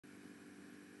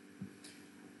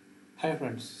Hi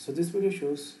friends, so this video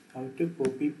shows how to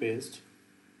copy paste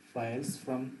files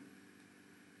from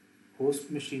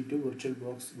host machine to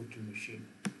VirtualBox virtual machine.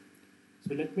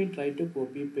 So let me try to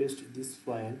copy paste this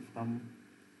file from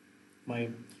my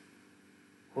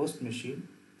host machine,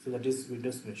 so that is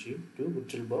Windows machine, to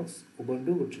VirtualBox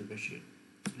Ubuntu virtual machine.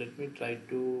 So let me try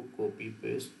to copy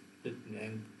paste.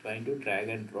 I'm trying to drag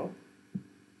and drop,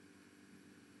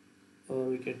 or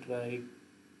we can try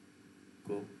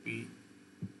copy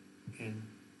and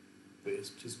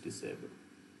paste is disabled.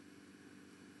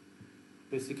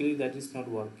 Basically that is not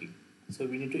working, so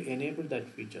we need to enable that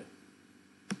feature.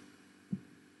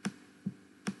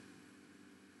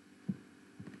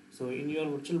 So in your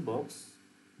VirtualBox,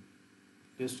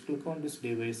 just click on this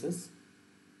devices,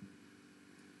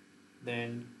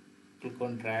 then click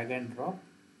on drag and drop.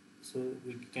 So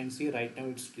we can see right now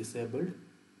it's disabled.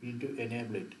 We need to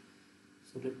enable it.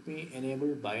 So let me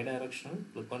enable bidirectional.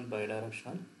 Click on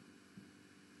bidirectional.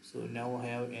 So now I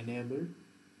have enabled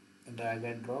drag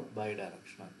and drop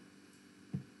bidirectional.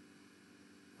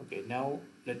 Okay, now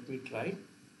let me try.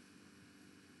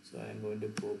 So I am going to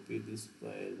copy this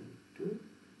file to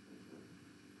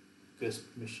guest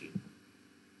machine.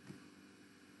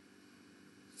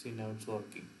 See, now it's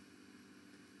working.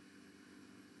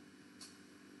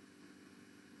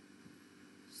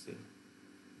 See.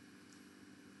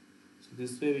 So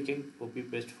this way we can copy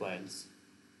paste files.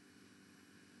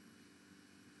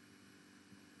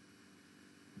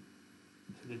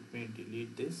 So let me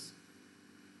delete this.